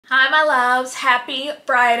Hi my loves, happy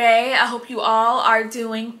Friday. I hope you all are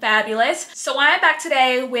doing fabulous. So I'm back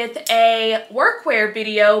today with a workwear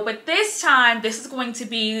video, but this time this is going to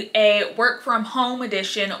be a work from home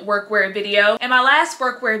edition workwear video. In my last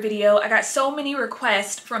workwear video, I got so many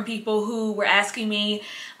requests from people who were asking me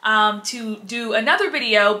to do another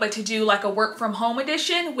video, but to do like a work from home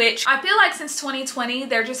edition, which I feel like since 2020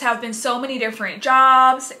 there just have been so many different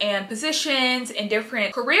jobs and positions and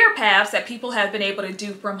different career paths that people have been able to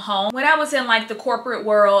do from home. When I was in like the corporate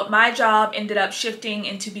world, my job ended up shifting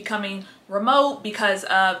into becoming remote because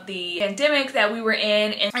of the pandemic that we were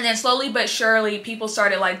in, and then slowly but surely people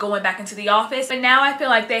started like going back into the office. But now I feel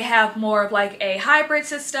like they have more of like a hybrid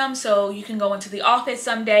system, so you can go into the office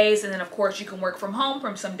some days and then of course you can work from home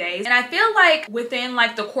from some days. And I feel like within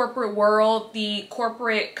like the corporate world, the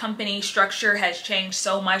corporate company structure has changed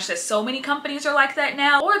so much that so many companies are like that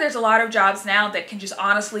now, or there's a lot of jobs now that can just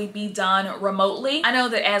honestly be done remotely. I know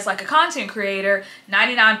that as like a content creator,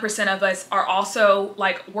 99% of us are also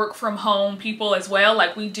like work from home people as well.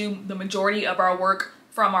 Like we do the majority of our work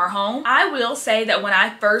from our home. I will say that when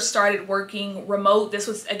I first started working remote, this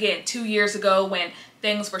was again 2 years ago when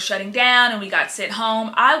things were shutting down and we got sent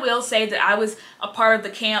home, I will say that I was a part of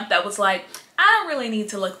the camp that was like, I don't really need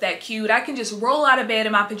to look that cute. I can just roll out of bed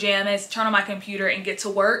in my pajamas, turn on my computer and get to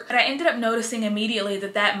work. But I ended up noticing immediately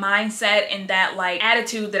that that mindset and that like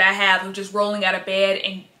attitude that I have of just rolling out of bed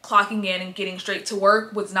and clocking in and getting straight to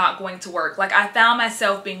work was not going to work. Like I found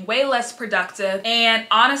myself being way less productive, and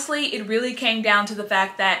honestly it really came down to the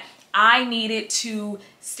fact that I needed to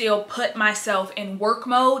still put myself in work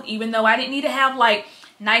mode. Even though I didn't need to have like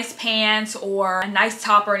nice pants or a nice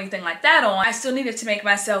top or anything like that on, I still needed to make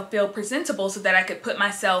myself feel presentable so that I could put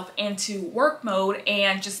myself into work mode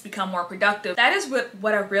and just become more productive. That is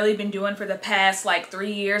what I've really been doing for the past like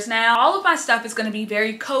 3 years now. All of my stuff is going to be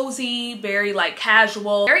very cozy, very like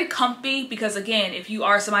casual, very comfy, because again, if you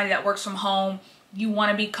are somebody that works from home, you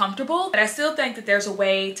want to be comfortable. But I still think that there's a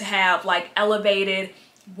way to have like elevated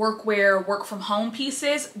workwear, work from home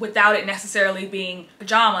pieces without it necessarily being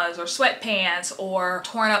pajamas or sweatpants or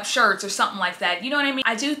torn up shirts or something like that. You know what I mean?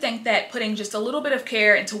 I do think that putting just a little bit of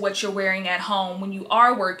care into what you're wearing at home when you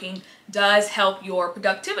are working does help your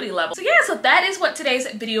productivity level. So yeah, so that is what today's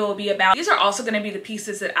video will be about. These are also going to be the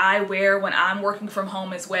pieces that I wear when I'm working from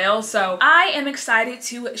home as well. So I am excited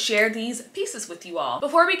to share these pieces with you all.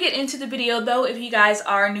 Before we get into the video though, if you guys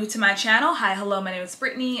are new to my channel, hi, hello, my name is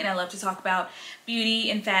Brittany and I love to talk about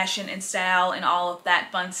beauty and fashion and style and all of that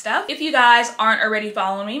fun stuff. If you guys aren't already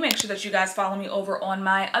following me, make sure that you guys follow me over on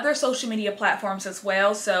my other social media platforms as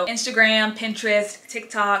well. So Instagram, Pinterest,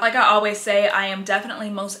 TikTok. Like I always say, I am definitely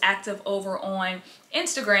most active over on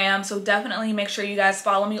Instagram, so definitely make sure you guys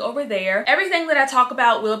follow me over there. Everything that I talk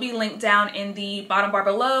about will be linked down in the bottom bar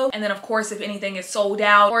below, and then of course if anything is sold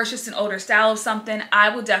out or it's just an older style of something, I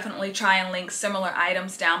will definitely try and link similar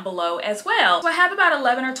items down below as well. So I have about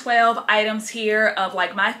 11 or 12 items here of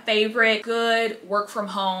like my favorite good work from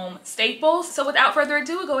home staples. So without further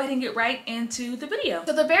ado, we'll go ahead and get right into the video.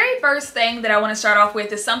 So the very first thing that I want to start off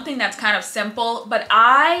with is something that's kind of simple, but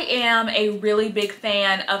I am a really big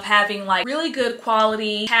fan of having like really good quality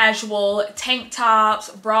casual tank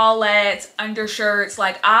tops, bralettes, undershirts.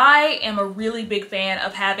 Like I am a really big fan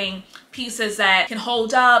of having pieces that can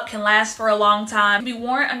hold up, can last for a long time, be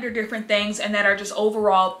worn under different things, and that are just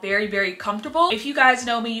overall very, very comfortable. If you guys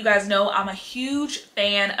know me, you guys know I'm a huge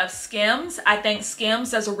fan of Skims. I think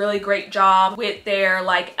Skims does a really great job with their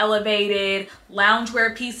like elevated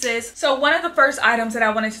loungewear pieces. So one of the first items that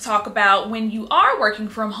I wanted to talk about when you are working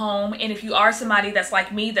from home, and if you are somebody that's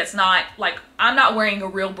like me, that's not like, I'm not wearing a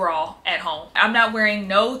real bra at home. I'm not wearing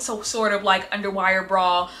no sort of like underwire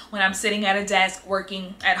bra when I'm sitting at a desk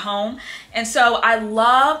working at home. And so I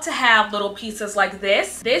love to have little pieces like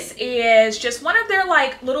this. This is just one of their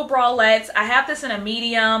like little bralettes. I have this in a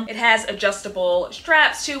medium. It has adjustable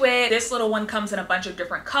straps to it. This little one comes in a bunch of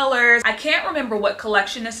different colors. I can't remember what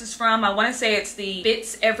collection this is from. I want to say it's the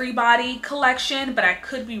Fits Everybody collection, but I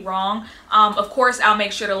could be wrong. Of course, I'll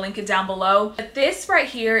make sure to link it down below. But this right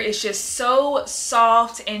here is just so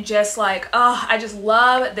soft and just like, oh, I just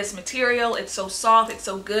love this material. It's so soft. It's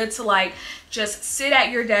so good to like just sit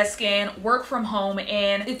at your desk and work from home.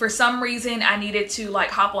 And if for some reason I needed to like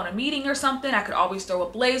hop on a meeting or something, I could always throw a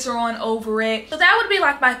blazer on over it. So that would be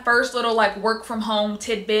like my first little like work from home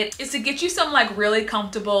tidbit, is to get you some like really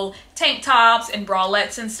comfortable tank tops and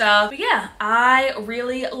bralettes and stuff. But yeah, I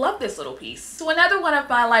really love this little piece. So another one of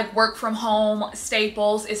my like work from home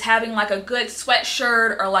staples is having like a good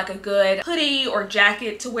sweatshirt or like a good hoodie or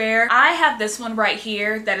jacket to wear. I have this one right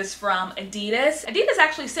here that is from Adidas. Adidas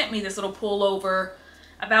actually sent me this little pullover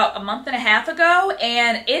about a month and a half ago,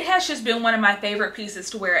 and it has just been one of my favorite pieces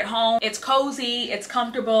to wear at home. It's cozy, it's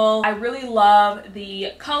comfortable. I really love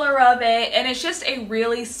the color of it, and it's just a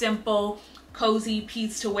really simple, cozy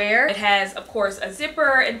piece to wear. It has, of course, a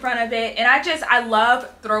zipper in front of it, and I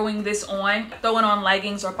love throwing this on, throwing on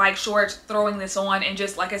leggings or bike shorts, throwing this on, and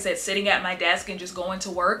just, like I said, sitting at my desk and just going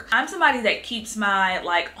to work. I'm somebody that keeps my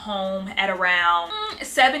like home at around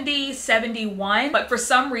 70, 71, but for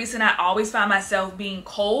some reason I always find myself being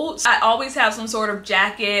cold. I always have some sort of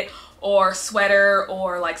jacket or sweater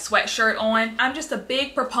or like sweatshirt on. I'm just a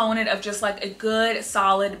big proponent of just like a good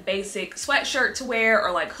solid basic sweatshirt to wear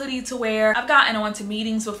or like hoodie to wear. I've gotten on to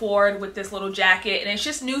meetings before with this little jacket, and it's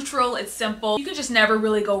just neutral, it's simple. You can just never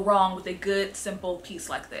really go wrong with a good simple piece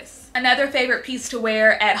like this. Another favorite piece to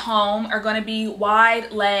wear at home are going to be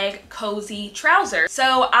wide leg cozy trousers.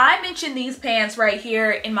 So I mentioned these pants right here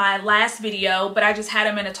in my last video, but I just had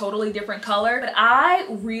them in a totally different color. But I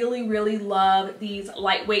really love these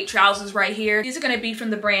lightweight trousers right here. These are going to be from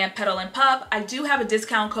the brand Petal and Pup. I do have a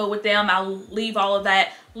discount code with them. I'll leave all of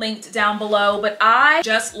that linked down below, but I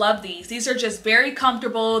just love these. These are just very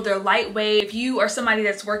comfortable. They're lightweight. If you are somebody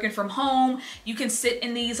that's working from home, you can sit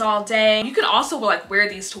in these all day. You can also like wear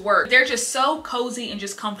these to work. They're just so cozy and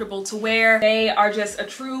just comfortable to wear. They are just a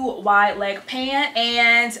true wide leg pant,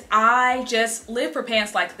 and I just live for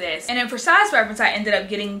pants like this. And then for size reference, I ended up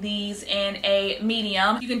getting these in a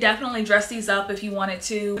medium. You can definitely dress these up if you wanted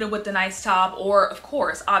to, put it with the nice top, or of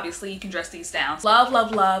course, obviously you can dress these down.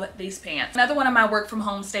 Love these pants. Another one of my work from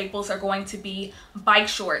home staples are going to be bike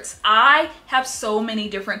shorts. I have so many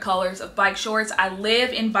different colors of bike shorts. I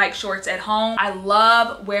live in bike shorts at home. I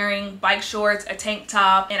love wearing bike shorts, a tank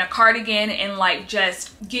top, and a cardigan, and like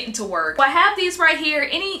just getting to work. So I have these right here.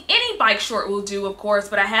 Any bike short will do, of course,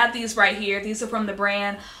 but I have these right here. These are from the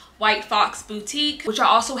brand White Fox Boutique, which I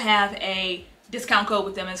also have a discount code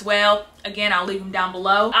with them as well. Again, I'll leave them down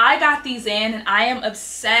below. I got these in, and I am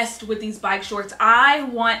obsessed with these bike shorts. I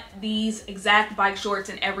want these exact bike shorts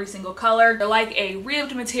in every single color. They're like a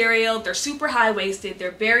ribbed material. They're super high-waisted.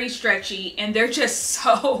 They're very stretchy, and they're just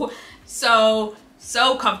so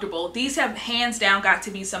comfortable. These have hands down got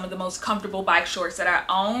to be some of the most comfortable bike shorts that I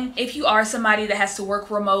own. If you are somebody that has to work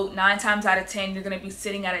remote, 9 times out of 10 you're going to be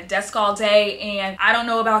sitting at a desk all day, and I don't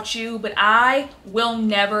know about you, but I will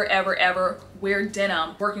never ever wear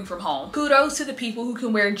denim working from home. Kudos to the people who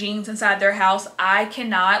can wear jeans inside their house. I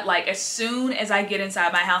cannot. Like, as soon as I get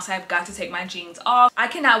inside my house, I've got to take my jeans off. I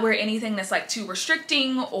cannot wear anything that's like too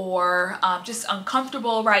restricting or just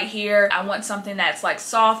uncomfortable right here. I want something that's like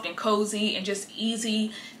soft and cozy and just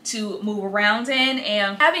easy to move around in,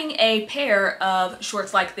 and having a pair of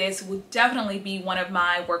shorts like this would definitely be one of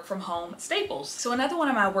my work from home staples. So another one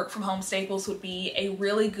of my work from home staples would be a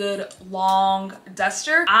really good long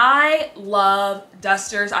duster. I love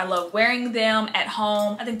dusters. I love wearing them at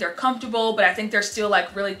home. I think they're comfortable, but I think they're still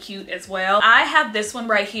like really cute as well. I have this one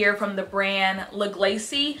right here from the brand Le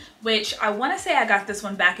Glacy, which I want to say I got this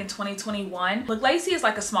one back in 2021. Le Glacy is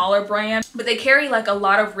like a smaller brand, but they carry like a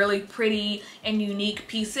lot of really pretty and unique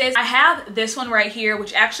pieces. I have this one right here,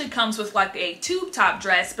 which actually comes with like a tube top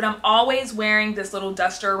dress, but I'm always wearing this little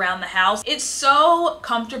duster around the house. It's so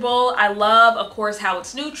comfortable. I love, of course, how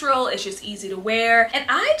it's neutral. It's just easy to wear, and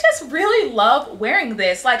I just really love wearing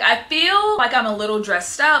this. Like, I feel like I'm a little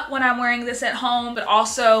dressed up when I'm wearing this at home, but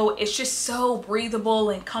also it's just so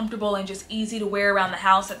breathable and comfortable and just easy to wear around the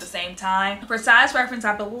house at the same time. For size reference,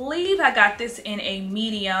 I believe I got this in a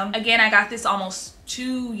medium. Again, I got this almost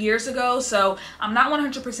 2 years ago, so I'm not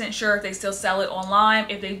 100% sure if they still sell it online.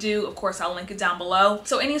 If they do, of course, I'll link it down below.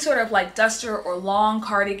 So any sort of like duster or long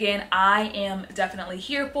cardigan, I am definitely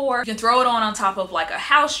here for. You can throw it on top of like a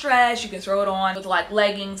house dress. You can throw it on with like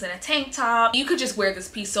leggings and a tank top. You could just wear this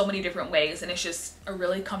piece so many different ways, and it's just a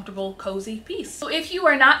really comfortable, cozy piece. So if you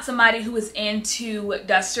are not somebody who is into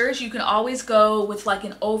dusters, you can always go with like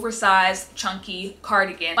an oversized, chunky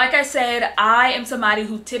cardigan. Like I said, I am somebody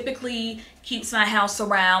who typically keeps my house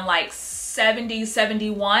around like 70,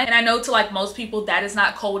 71. And I know to like most people that is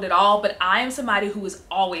not cold at all, but I am somebody who is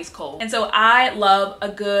always cold. And so I love a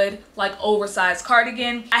good like oversized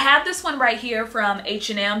cardigan. I have this one right here from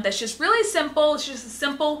H&M that's just really simple. It's just a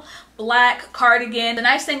simple black cardigan. The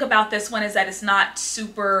nice thing about this one is that it's not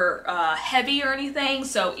super heavy or anything.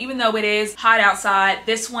 So even though it is hot outside,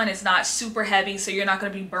 this one is not super heavy, so you're not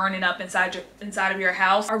going to be burning up inside of your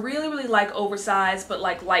house. I really like oversized but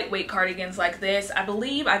like lightweight cardigans like this. I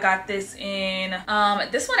believe I got this in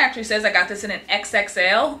this one actually says I got this in an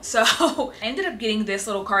XXL. So I ended up getting this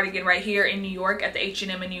little cardigan right here in New York at the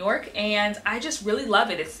H&M in New York, and I just really love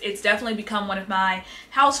it. It's definitely become one of my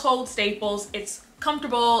household staples. It's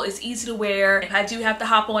comfortable, it's easy to wear. If I do have to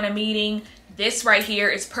hop on a meeting, this right here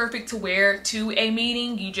is perfect to wear to a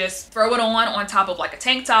meeting. You just throw it on top of like a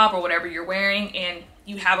tank top or whatever you're wearing, and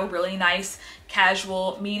you have a really nice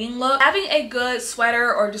casual meeting look. Having a good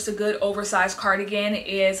sweater or just a good oversized cardigan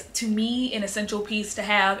is, to me, an essential piece to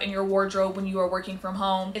have in your wardrobe when you are working from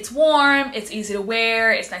home. It's warm, it's easy to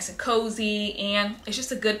wear, it's nice and cozy, and it's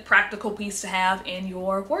just a good practical piece to have in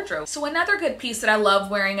your wardrobe. So another good piece that I love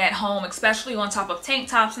wearing at home, especially on top of tank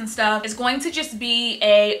tops and stuff, is going to just be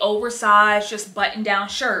a oversized, just button down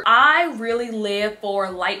shirt. I really live for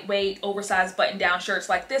lightweight, oversized button down shirts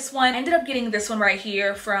like this one. I ended up getting this one right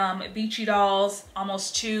here from Beachy Dolls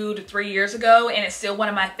almost 2 to 3 years ago, and it's still one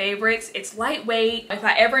of my favorites. It's lightweight. If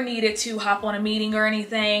I ever needed to hop on a meeting or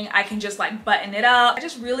anything, I can just like button it up. I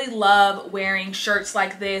just really love wearing shirts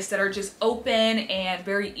like this that are just open and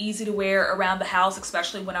very easy to wear around the house,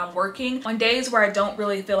 especially when I'm working. On days where I don't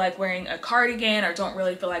really feel like wearing a cardigan or don't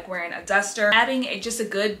really feel like wearing a duster, having just a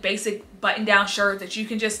good basic button down shirt that you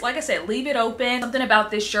can just, like I said, leave it open. Something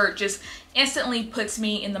about this shirt just instantly puts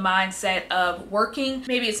me in the mindset of working.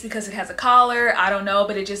 Maybe it's because it has a collar, I don't know,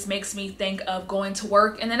 but it just makes me think of going to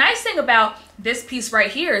work. And the nice thing about this piece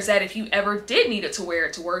right here is that if you ever did need it to wear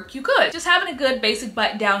it to work, you could. Just having a good basic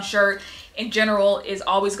button down shirt in general is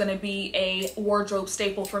always going to be a wardrobe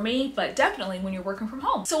staple for me, but definitely when you're working from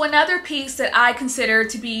home. So another piece that I consider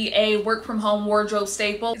to be a work from home wardrobe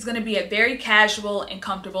staple is going to be a very casual and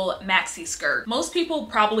comfortable maxi skirt. Most people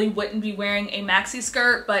probably wouldn't be wearing a maxi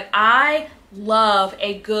skirt, but I love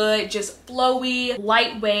a good, just flowy,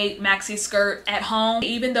 lightweight maxi skirt at home.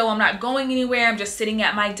 Even though I'm not going anywhere, I'm just sitting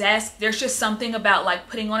at my desk, there's just something about like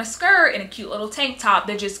putting on a skirt and a cute little tank top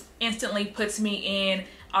that just instantly puts me in,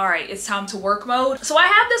 all right, it's time to work mode. So I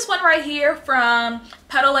have this one right here from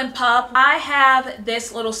Petal and Pup. I have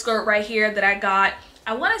this little skirt right here that I got,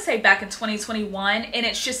 I want to say back in 2021, and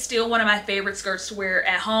it's just still one of my favorite skirts to wear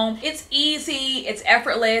at home. It's easy, it's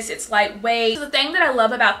effortless, it's lightweight. So the thing that I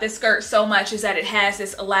love about this skirt so much is that it has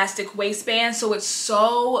this elastic waistband, so it's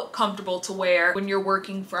so comfortable to wear when you're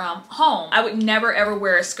working from home. I would never ever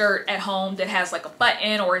wear a skirt at home that has like a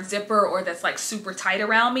button or a zipper or that's like super tight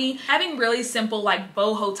around me. Having really simple like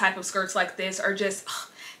boho type of skirts like this are just,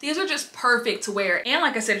 these are just perfect to wear. And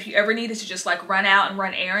like I said, if you ever needed to just like run out and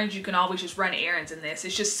run errands, you can always just run errands in this.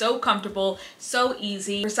 It's just so comfortable, so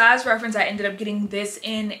easy. For size reference, I ended up getting this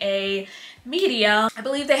in a medium. I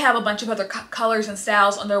believe they have a bunch of other colors and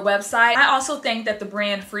styles on their website. I also think that the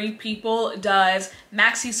brand Free People does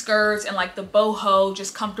maxi skirts and like the boho,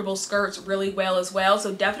 just comfortable skirts really well as well.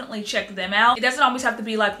 So definitely check them out. It doesn't always have to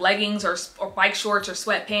be like leggings or bike shorts or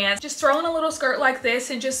sweatpants. Just throw in a little skirt like this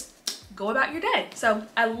and just go about your day. So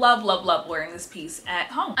I love, love, love wearing this piece at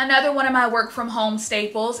home. Another one of my work from home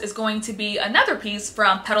staples is going to be another piece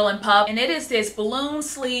from Petal and Pup, and it is this balloon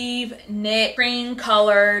sleeve knit cream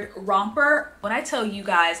colored romper. When I tell you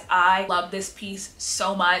guys, I love this piece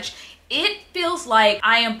so much. It feels like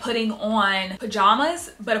I am putting on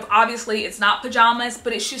pajamas, but obviously it's not pajamas,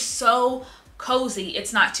 but it's just so cozy.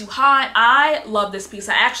 It's not too hot. I love this piece.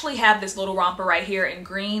 I actually have this little romper right here in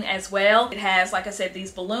green as well. It has, like I said,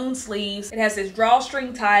 these balloon sleeves. It has this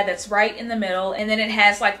drawstring tie that's right in the middle, and then it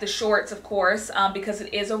has like the shorts, of course, because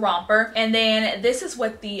it is a romper. And then this is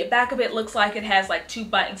what the back of it looks like. It has like 2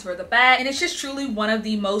 buttons for the back, and it's just truly one of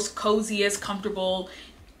the most coziest, comfortable,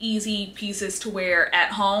 easy pieces to wear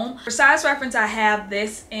at home. For size reference, I have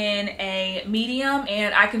this in a medium,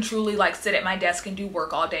 and I can truly like sit at my desk and do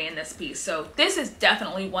work all day in this piece. So this is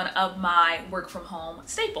definitely one of my work from home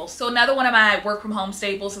staples. So another one of my work from home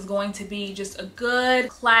staples is going to be just a good,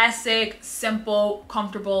 classic, simple,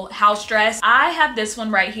 comfortable house dress. I have this one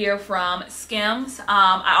right here from Skims.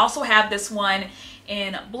 I also have this one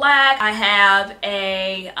in black. I have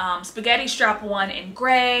a spaghetti strap one in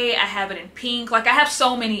gray. I have it in pink. Like, I have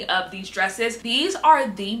so many of these dresses. These are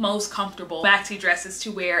the most comfortable maxi dresses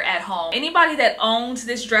to wear at home. Anybody that owns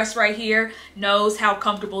this dress right here knows how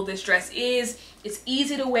comfortable this dress is. It's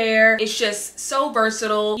easy to wear. It's just so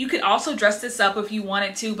versatile. You could also dress this up if you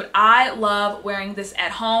wanted to, but I love wearing this at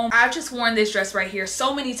home. I've just worn this dress right here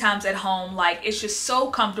so many times at home. Like, it's just so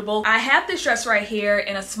comfortable. I have this dress right here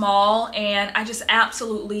in a small, and I just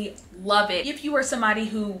absolutely love it. If you are somebody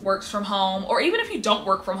who works from home, or even if you don't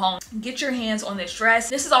work from home, get your hands on this dress.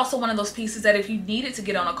 This is also one of those pieces that if you needed to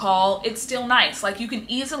get on a call, it's still nice. Like, you can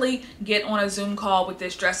easily get on a Zoom call with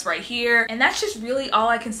this dress right here. And that's just really all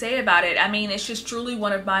I can say about it. I mean, it's just truly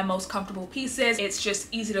one of my most comfortable pieces. It's just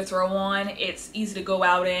easy to throw on. It's easy to go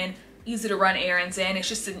out in, easy to run errands in. It's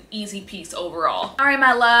just an easy piece overall. All right,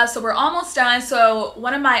 my love, so we're almost done. So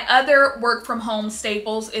one of my other work from home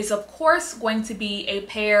staples is of course going to be a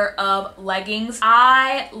pair of leggings.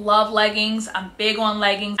 I love leggings. I'm big on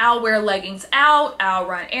leggings. I'll wear leggings out, I'll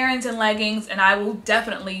run errands in leggings, and I will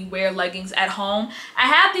definitely wear leggings at home. I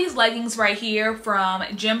have these leggings right here from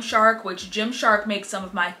Gymshark, which Gymshark makes some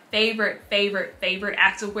of my favorite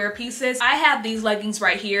activewear pieces. I have these leggings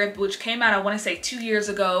right here, which came out, I want to say 2 years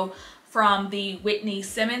ago, from the Whitney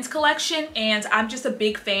Simmons collection, and I'm just a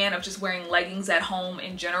big fan of just wearing leggings at home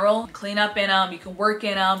in general. You can clean up in them, you can work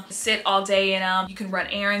in them, sit all day in them, you can run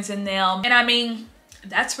errands in them, and I mean,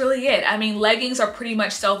 that's really it. I mean, leggings are pretty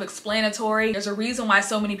much self-explanatory. There's a reason why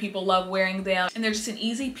so many people love wearing them, and they're just an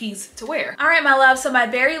easy piece to wear. All right, my love, so my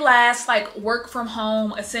very last like work from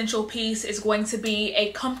home essential piece is going to be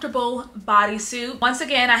a comfortable bodysuit. Once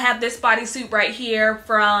again, I have this bodysuit right here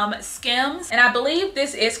from Skims, and I believe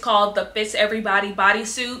this is called the Fits Everybody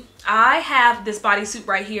bodysuit. I have this bodysuit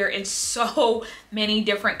right here in so many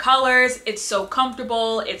different colors. It's so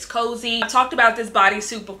comfortable, it's cozy. I've talked about this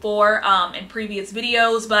bodysuit before in previous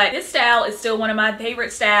videos, but this style is still one of my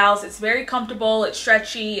favorite styles. It's very comfortable, it's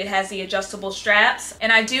stretchy, it has the adjustable straps,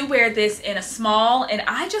 and I do wear this in a small, and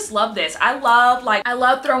I just love this. I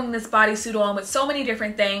love throwing this bodysuit on with so many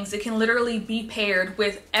different things. It can literally be paired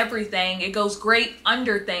with everything. It goes great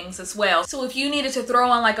under things as well. So if you needed to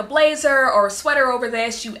throw on like a blazer or a sweater over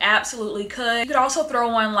this, you absolutely could. You could also throw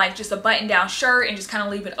on like just a button-down shirt and just kind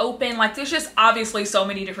of leave it open. Like, there's just obviously so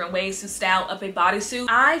many different ways to style up a bodysuit.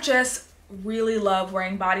 I just really love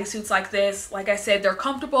wearing bodysuits like this. Like I said, they're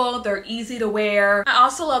comfortable, they're easy to wear. I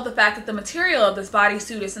also love the fact that the material of this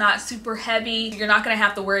bodysuit is not super heavy. You're not gonna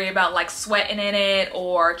have to worry about like sweating in it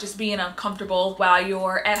or just being uncomfortable while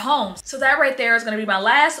you're at home. So that right there is gonna be my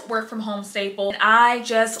last work from home staple. And I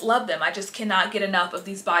just love them. I just cannot get enough of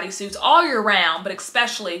these bodysuits all year round, but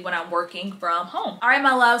especially when I'm working from home. All right,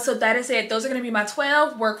 my love, so that is it. Those are gonna be my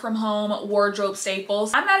 12 work from home wardrobe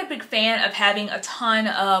staples. I'm not a big fan of having a ton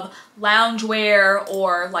of loungewear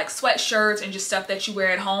or like sweatshirts and just stuff that you wear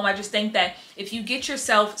at home. I just think that if you get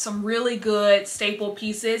yourself some really good staple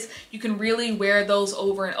pieces, you can really wear those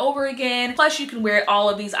over and over again. Plus you can wear all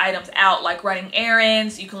of these items out, like running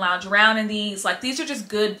errands. You can lounge around in these. Like, these are just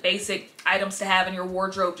good basic items to have in your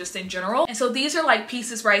wardrobe just in general. And so these are like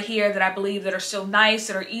pieces right here that I believe that are still nice,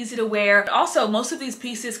 that are easy to wear. Also, most of these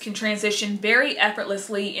pieces can transition very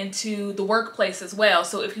effortlessly into the workplace as well.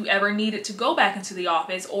 So if you ever needed to go back into the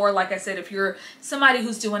office, or like I said, if you're somebody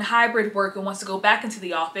who's doing hybrid work and wants to go back into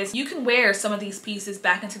the office, you can wear some of these pieces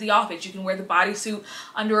back into the office. You can wear the bodysuit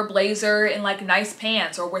under a blazer and like nice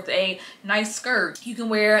pants, or with a nice skirt. You can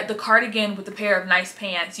wear the cardigan with a pair of nice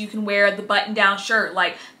pants. You can wear the button-down shirt.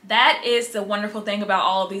 Like, that is the wonderful thing about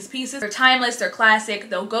all of these pieces. They're timeless, they're classic,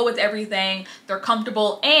 they'll go with everything, they're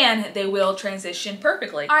comfortable, and they will transition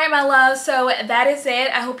perfectly. All right, my love, so that is it.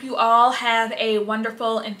 I hope you all have a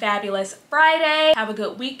wonderful and fabulous Friday. Have a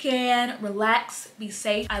good weekend, relax, be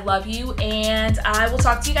safe. I love you, and I will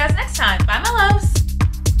talk to you guys next time. Bye, my loves.